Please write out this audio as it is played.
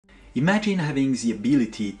Imagine having the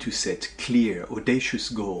ability to set clear, audacious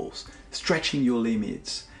goals, stretching your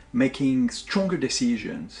limits, making stronger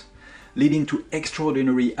decisions, leading to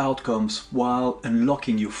extraordinary outcomes while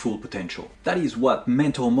unlocking your full potential. That is what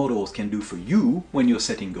mental models can do for you when you're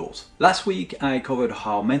setting goals. Last week I covered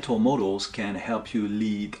how mental models can help you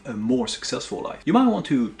lead a more successful life. You might want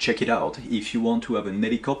to check it out if you want to have an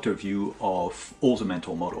helicopter view of all the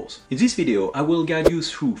mental models. In this video I will guide you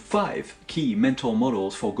through 5 key mental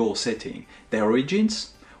models for goal setting, their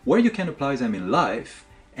origins, where you can apply them in life,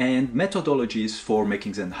 and methodologies for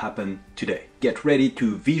making them happen today. Get ready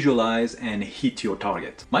to visualize and hit your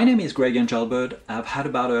target. My name is Greg Angelbert. I've had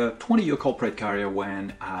about a 20-year corporate career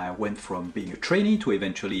when I went from being a trainee to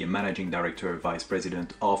eventually a managing director, vice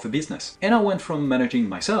president of a business. And I went from managing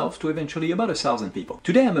myself to eventually about 1,000 people.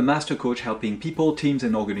 Today I'm a master coach helping people, teams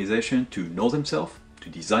and organizations to know themselves, to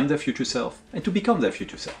design their future self, and to become their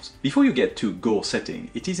future selves. Before you get to goal setting,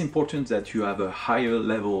 it is important that you have a higher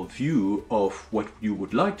level view of what you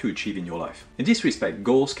would like to achieve in your life. In this respect,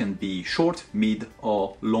 goals can be short, mid,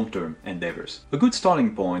 or long-term endeavors. A good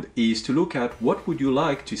starting point is to look at what would you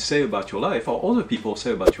like to say about your life or other people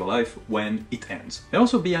say about your life when it ends. And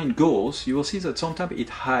also behind goals, you will see that sometimes it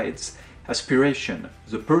hides aspiration,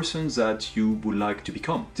 the person that you would like to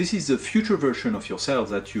become. This is the future version of yourself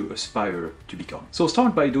that you aspire to become. So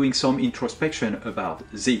start by doing some introspection about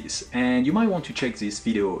this, and you might want to check this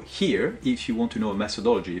video here if you want to know a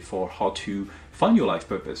methodology for how to find your life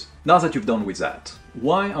purpose. Now that you've done with that,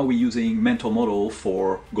 why are we using mental model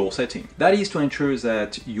for goal setting? That is to ensure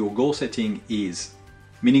that your goal setting is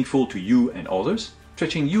meaningful to you and others,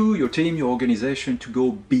 stretching you, your team, your organization to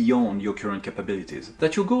go beyond your current capabilities.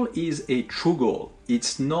 That your goal is a true goal.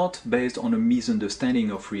 It's not based on a misunderstanding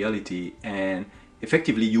of reality, and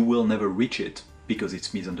effectively you will never reach it because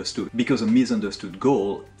it's misunderstood. Because a misunderstood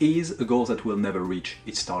goal is a goal that will never reach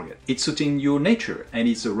its target. It's suiting your nature, and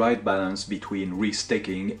it's the right balance between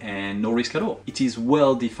risk-taking and no risk at all. It is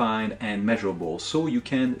well defined and measurable so you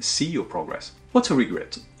can see your progress. What's a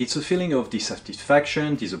regret? It's a feeling of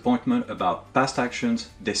dissatisfaction, disappointment about past actions,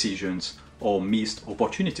 decisions, or missed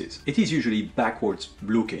opportunities. It is usually backwards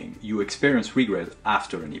looking. You experience regret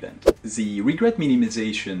after an event. The regret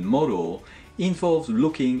minimization model involves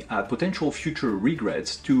looking at potential future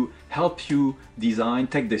regrets to help you design,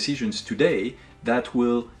 take decisions today that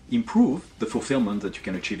will improve the fulfillment that you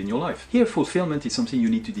can achieve in your life. Here, fulfillment is something you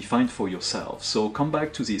need to define for yourself, so come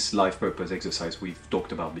back to this life purpose exercise we've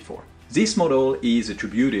talked about before. This model is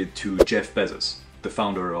attributed to Jeff Bezos, the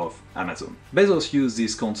founder of Amazon. Bezos used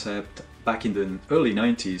this concept back in the early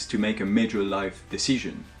 90s to make a major life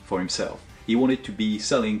decision for himself. He wanted to be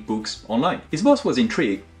selling books online. His boss was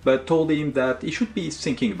intrigued, but told him that he should be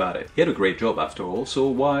thinking about it. He had a great job after all, so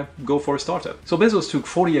why go for a startup? So Bezos took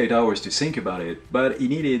 48 hours to think about it, but he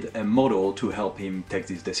needed a model to help him take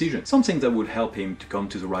this decision, something that would help him to come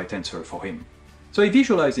to the right answer for him. So he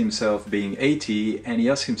visualized himself being 80, and he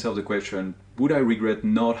asked himself the question, would I regret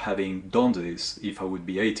not having done this if I would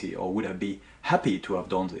be 80, or would I be happy to have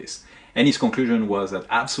done this? And his conclusion was that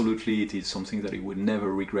absolutely it is something that he would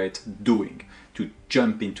never regret doing, to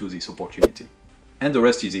jump into this opportunity. And the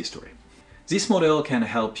rest is history. This model can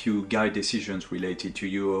help you guide decisions related to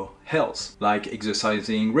your health, like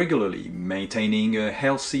exercising regularly, maintaining a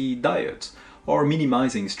healthy diet, or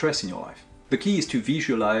minimizing stress in your life. The key is to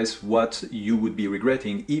visualize what you would be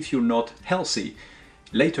regretting if you're not healthy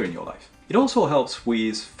later in your life. It also helps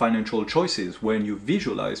with financial choices when you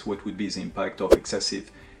visualize what would be the impact of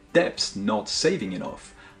excessive debts, not saving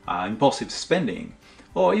enough, impulsive spending,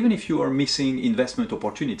 or even if you are missing investment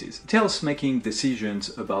opportunities. It helps making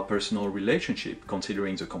decisions about personal relationship,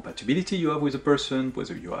 considering the compatibility you have with a person,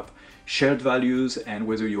 whether you have shared values, and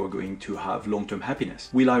whether you are going to have long-term happiness.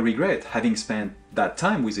 Will I regret having spent that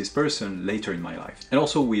time with this person later in my life? And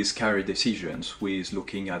also with career decisions, with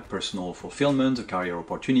looking at personal fulfillment, the career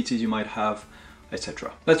opportunities you might have,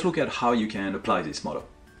 etc. Let's look at how you can apply this model.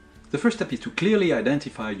 The first step is to clearly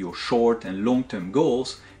identify your short and long-term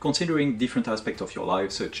goals, considering different aspects of your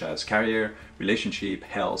life such as career, relationship,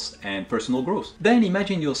 health, and personal growth. Then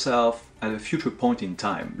imagine yourself at a future point in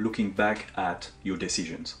time, looking back at your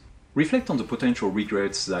decisions. Reflect on the potential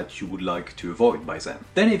regrets that you would like to avoid by then.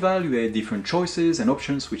 Then evaluate different choices and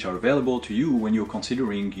options which are available to you when you're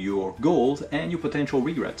considering your goals and your potential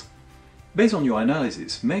regrets. Based on your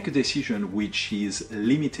analysis, make a decision which is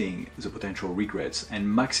limiting the potential regrets and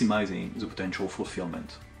maximizing the potential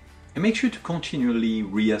fulfillment. And make sure to continually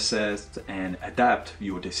reassess and adapt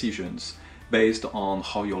your decisions based on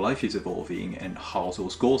how your life is evolving and how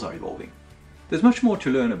those goals are evolving. There's much more to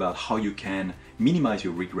learn about how you can minimize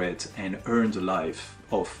your regrets and earn the life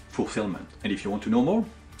of fulfillment. And if you want to know more,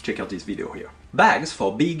 check out this video here. BHAGs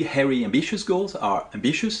for big, hairy, ambitious goals are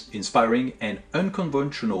ambitious, inspiring, and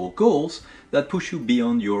unconventional goals that push you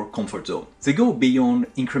beyond your comfort zone. They go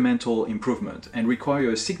beyond incremental improvement and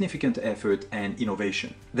require significant effort and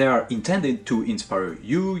innovation. They are intended to inspire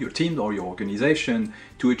you, your team, or your organization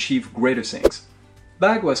to achieve greater things.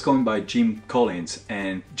 BHAG was coined by Jim Collins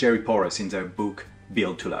and Jerry Porras in their book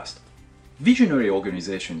Build to Last. Visionary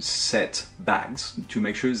organizations set BHAGs to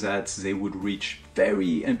make sure that they would reach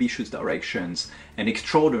very ambitious directions and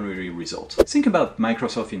extraordinary results. Think about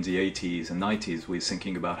Microsoft in the 80s and 90s with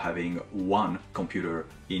thinking about having one computer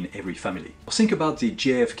in every family. Or think about the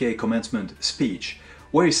JFK commencement speech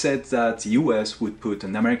where he said that the US would put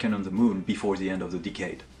an American on the moon before the end of the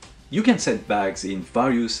decade. You can set BHAGs in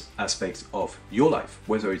various aspects of your life,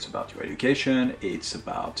 whether it's about your education, it's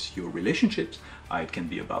about your relationships, it can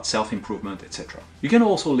be about self-improvement, etc. You can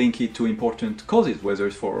also link it to important causes, whether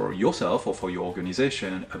it's for yourself or for your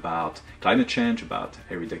organization, about climate change, about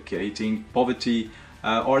eradicating poverty,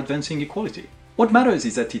 or advancing equality. What matters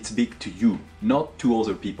is that it's big to you, not to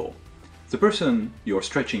other people. The person you're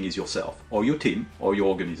stretching is yourself, or your team, or your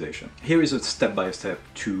organization. Here is a step-by-step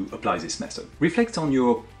to apply this method. Reflect on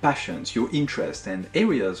your passions, your interests, and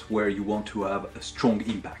areas where you want to have a strong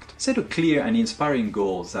impact. Set a clear and inspiring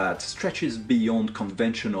goal that stretches beyond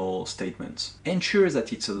conventional statements. Ensure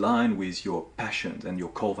that it's aligned with your passions and your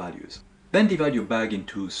core values. Then divide your BHAG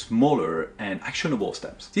into smaller and actionable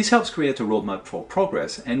steps. This helps create a roadmap for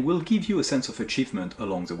progress and will give you a sense of achievement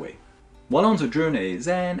along the way. While on the journey,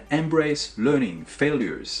 then embrace learning,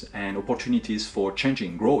 failures, and opportunities for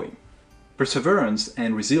changing, growing. Perseverance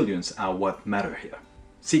and resilience are what matter here.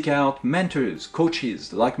 Seek out mentors,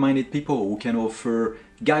 coaches, like-minded people who can offer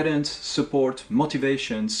guidance, support,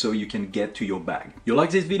 motivation so you can get to your BHAG. You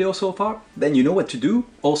like this video so far? Then you know what to do.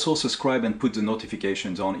 Also subscribe and put the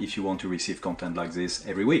notifications on if you want to receive content like this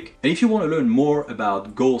every week. And if you want to learn more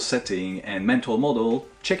about goal setting and mental model,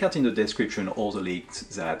 check out in the description all the links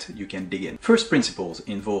that you can dig in. First principles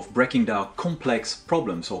involve breaking down complex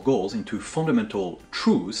problems or goals into fundamental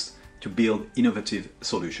truths to build innovative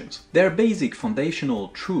solutions. They are basic foundational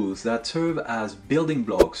truths that serve as building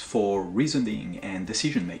blocks for reasoning and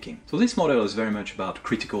decision making. So this model is very much about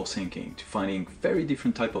critical thinking, to finding very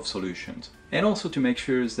different type of solutions, and also to make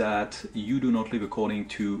sure that you do not live according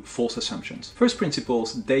to false assumptions. First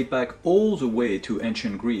principles date back all the way to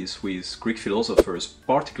ancient Greece with Greek philosophers,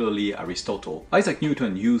 particularly Aristotle. Isaac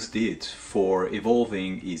Newton used it for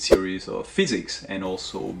evolving his series of physics and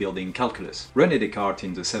also building calculus. René Descartes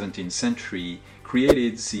in the 17th century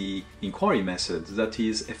created the inquiry method that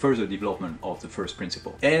is a further development of the first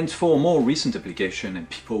principle. And for more recent application and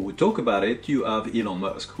people who talk about it, you have Elon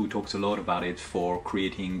Musk, who talks a lot about it for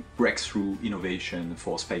creating breakthrough innovation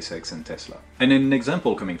for SpaceX and Tesla. And an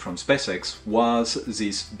example coming from SpaceX was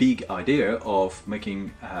this big idea of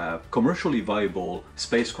making a commercially viable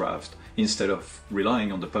spacecraft instead of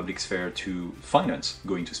relying on the public sphere to finance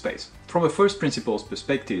going to space. From a first principles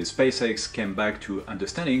perspective, SpaceX came back to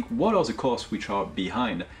understanding what are the costs which are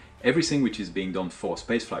behind everything which is being done for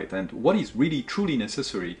spaceflight and what is really truly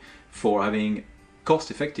necessary for having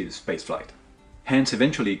cost-effective spaceflight. Hence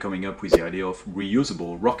eventually coming up with the idea of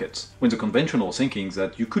reusable rockets, when the conventional thinking is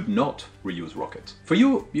that you could not reuse rockets. For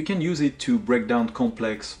you, you can use it to break down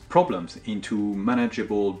complex problems into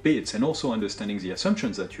manageable bits and also understanding the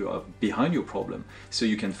assumptions that you have behind your problem so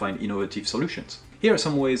you can find innovative solutions. Here are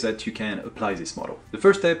some ways that you can apply this model. The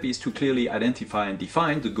first step is to clearly identify and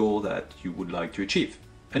define the goal that you would like to achieve.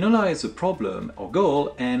 Analyze the problem or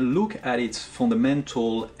goal and look at its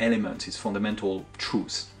fundamental elements, its fundamental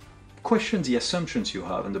truths. Question the assumptions you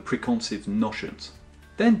have and the preconceived notions.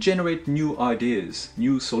 Then generate new ideas,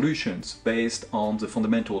 new solutions based on the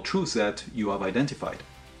fundamental truths that you have identified.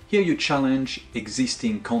 Here you challenge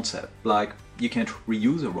existing concepts, like you can't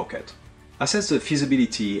reuse a rocket. Assess the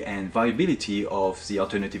feasibility and viability of the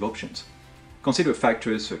alternative options. Consider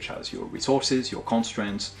factors such as your resources, your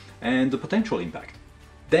constraints, and the potential impact.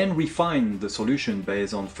 Then refine the solution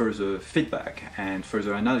based on further feedback and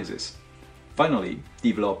further analysis. Finally,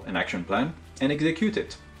 develop an action plan and execute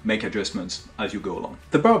it. Make adjustments as you go along.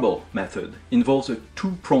 The Barbell Method involves a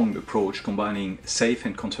two-pronged approach combining safe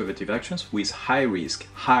and conservative actions with high-risk,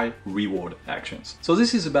 high-reward actions. So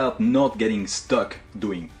this is about not getting stuck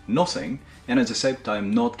doing nothing and at the same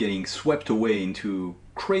time not getting swept away into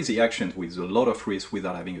crazy actions with a lot of risk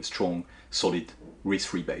without having a strong, solid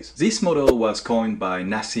risk-free base. This model was coined by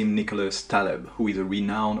Nassim Nicholas Taleb, who is a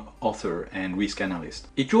renowned author and risk analyst.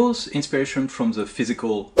 It draws inspiration from the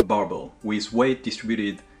physical barbell, with weight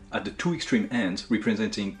distributed at the two extreme ends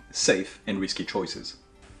representing safe and risky choices.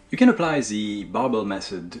 You can apply the Barbell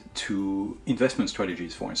Method to investment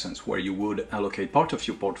strategies, for instance, where you would allocate part of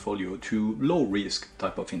your portfolio to low-risk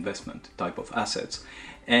type of investment, type of assets,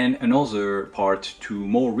 and another part to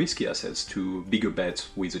more risky assets, to bigger bets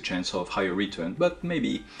with a chance of higher return, but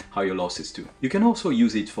maybe higher losses too. You can also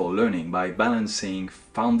use it for learning by balancing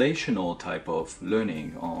foundational type of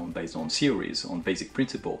learning based on theories, on basic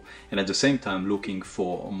principle, and at the same time looking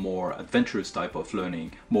for a more adventurous type of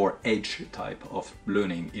learning, more edge type of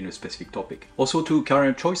learning in a specific topic. Also to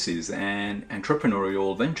career choices and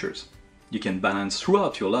entrepreneurial ventures. You can balance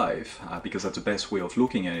throughout your life, because that's the best way of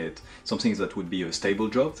looking at it, something that would be a stable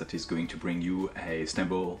job that is going to bring you a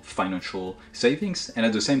stable financial savings, and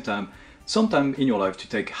at the same time, sometime in your life to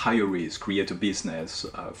take higher risk, create a business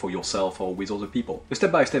for yourself or with other people. A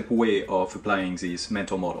step-by-step way of applying this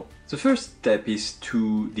mental model. The first step is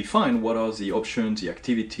to define what are the options, the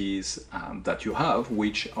activities that you have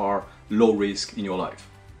which are low risk in your life.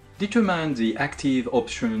 Determine the active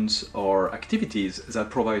options or activities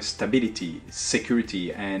that provide stability,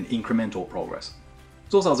 security, and incremental progress.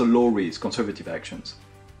 Those are the low-risk, conservative actions.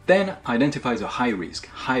 Then identify the high-risk,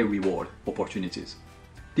 high-reward opportunities.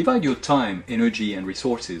 Divide your time, energy, and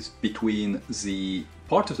resources between the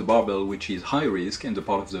part of the barbell which is high-risk and the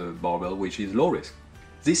part of the barbell which is low-risk.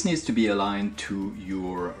 This needs to be aligned to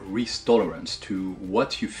your risk tolerance, to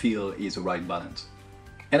what you feel is the right balance.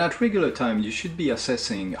 And at regular time, you should be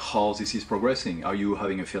assessing how this is progressing. Are you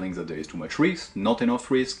having a feeling that there is too much risk, not enough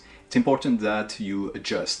risk? It's important that you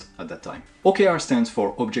adjust at that time. OKR stands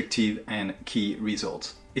for Objective and Key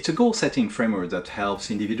Results. It's a goal-setting framework that helps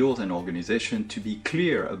individuals and organizations to be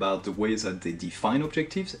clear about the ways that they define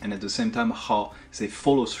objectives and at the same time how they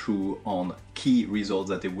follow through on key results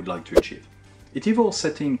that they would like to achieve. It involves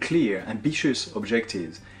setting clear, ambitious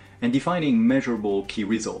objectives and defining measurable key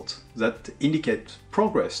results that indicate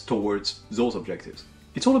progress towards those objectives.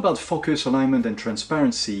 It's all about focus, alignment, and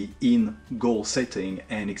transparency in goal setting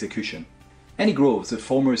and execution. Andy Grove, the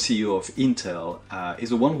former CEO of Intel,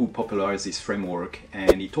 is the one who popularized this framework,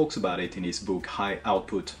 and he talks about it in his book High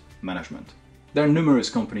Output Management. There are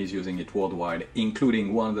numerous companies using it worldwide,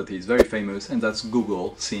 including one that is very famous, and that's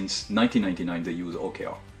Google. Since 1999 they use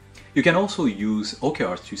OKR. You can also use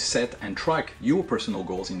OKRs to set and track your personal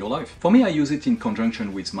goals in your life. For me, I use it in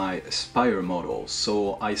conjunction with my Aspire model.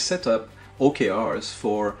 So I set up OKRs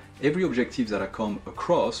for every objective that I come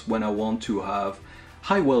across when I want to have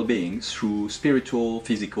high well-being through spiritual,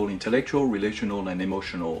 physical, intellectual, relational, and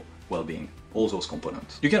emotional well-being. All those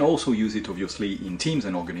components. You can also use it obviously in teams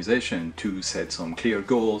and organizations to set some clear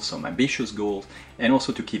goals, some ambitious goals, and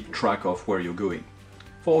also to keep track of where you're going.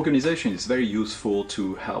 For organizations, it's very useful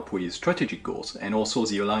to help with strategic goals and also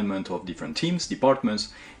the alignment of different teams,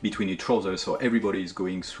 departments between each other so everybody is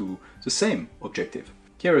going through the same objective.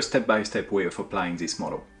 Here is a step-by-step way of applying this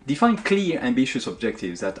model. Define clear, ambitious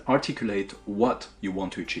objectives that articulate what you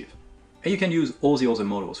want to achieve. And you can use all the other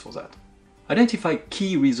models for that. Identify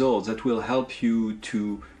key results that will help you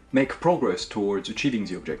to make progress towards achieving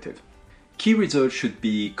the objective. Key results should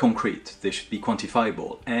be concrete, they should be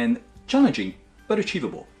quantifiable and challenging but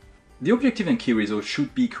achievable. The objective and key results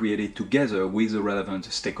should be created together with the relevant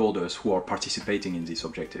stakeholders who are participating in this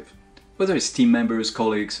objective, whether it's team members,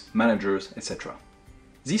 colleagues, managers, etc.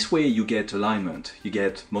 This way you get alignment, you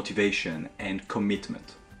get motivation and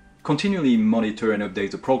commitment. Continually monitor and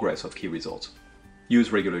update the progress of key results.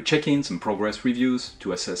 Use regular check-ins and progress reviews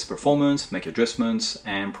to assess performance, make adjustments,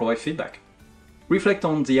 and provide feedback. Reflect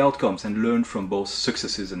on the outcomes and learn from both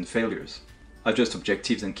successes and failures. Adjust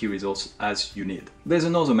objectives and key results as you need. There's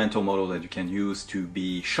another mental model that you can use to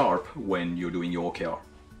be sharp when you're doing your OKR.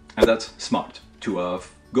 And that's SMART, to have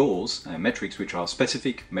goals and metrics which are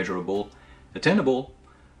specific, measurable, attainable,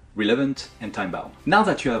 relevant, and time-bound. Now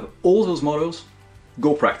that you have all those models,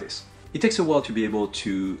 go practice. It takes a while to be able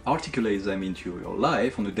to articulate them into your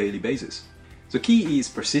life on a daily basis. The key is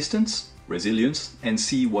persistence, resilience, and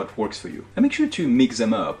see what works for you. And make sure to mix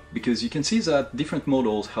them up, because you can see that different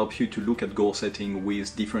models help you to look at goal setting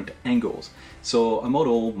with different angles. So a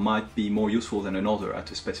model might be more useful than another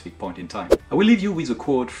at a specific point in time. I will leave you with a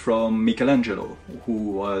quote from Michelangelo,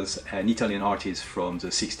 who was an Italian artist from the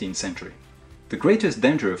 16th century. The greatest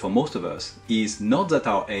danger for most of us is not that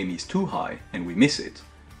our aim is too high and we miss it,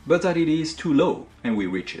 but that it is too low and we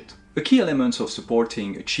reach it. A key element of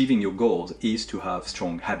supporting achieving your goals is to have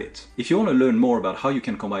strong habits. If you want to learn more about how you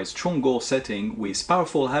can combine strong goal setting with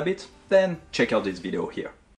powerful habits, then check out this video here.